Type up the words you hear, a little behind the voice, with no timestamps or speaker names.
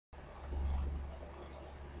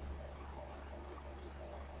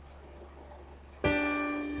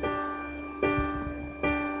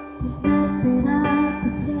nothing I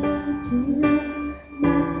could say to you,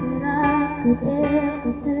 nothing I could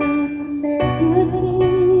ever do to make you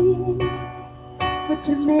see what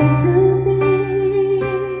you meant to me.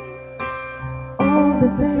 All the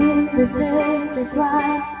baby days they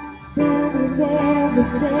cry, still you never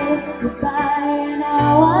say goodbye. And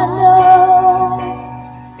now I know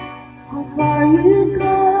how far you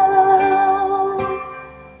go.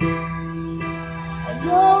 I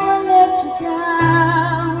know I let you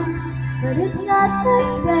down, but it's not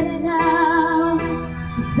like that now.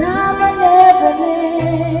 This time I never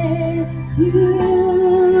let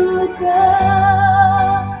you go.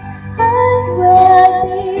 I will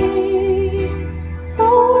be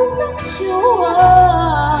all that you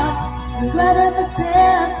want. I'm glad I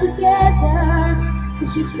myself together,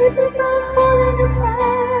 'cause you keep me from falling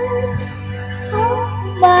apart. All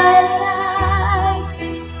my life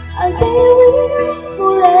I'll be with you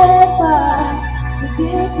forever, to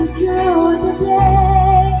get you through the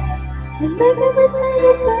day and make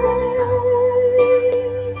everything better.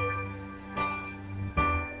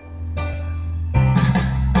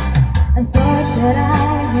 I thought that I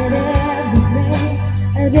had everything,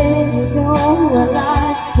 I didn't know what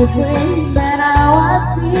life would bring, but now I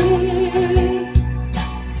see,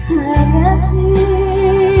 I can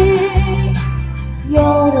see.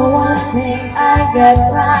 You're the one thing I got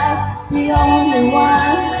right, the only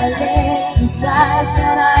one I let inside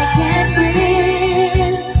that I can't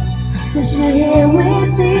breathe, 'cause you're here with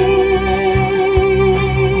me.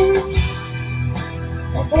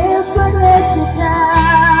 I never let you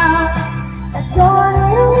down, I don't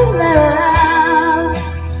look around,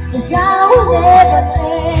 'cause I will never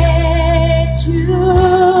let you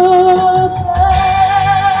go.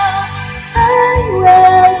 I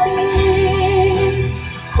will be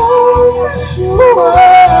all that you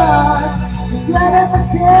want. I'm glad of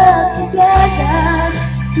myself together,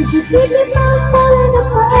 'cause you keep me from falling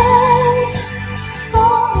apart.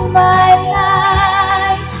 All my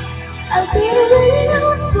life I'll be with you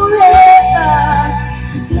forever,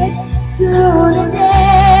 to get through the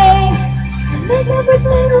day and make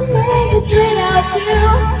everything okay. It's without you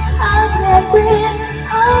I can't breathe.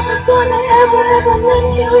 I'm not gonna ever let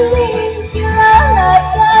you leave. You're all I've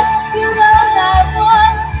got, you're all I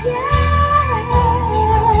want, yeah.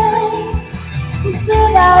 It's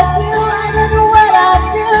without you I don't know what I'd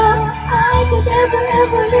do. I could never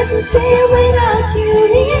let you be without you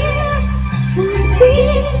here.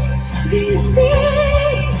 Do you see?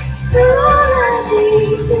 You're all I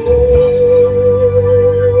need.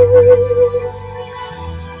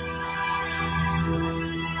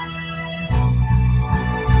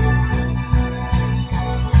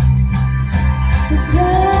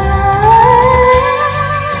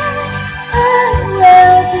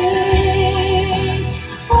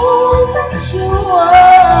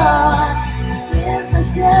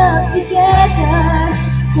 Together,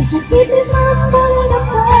 'cause you keep me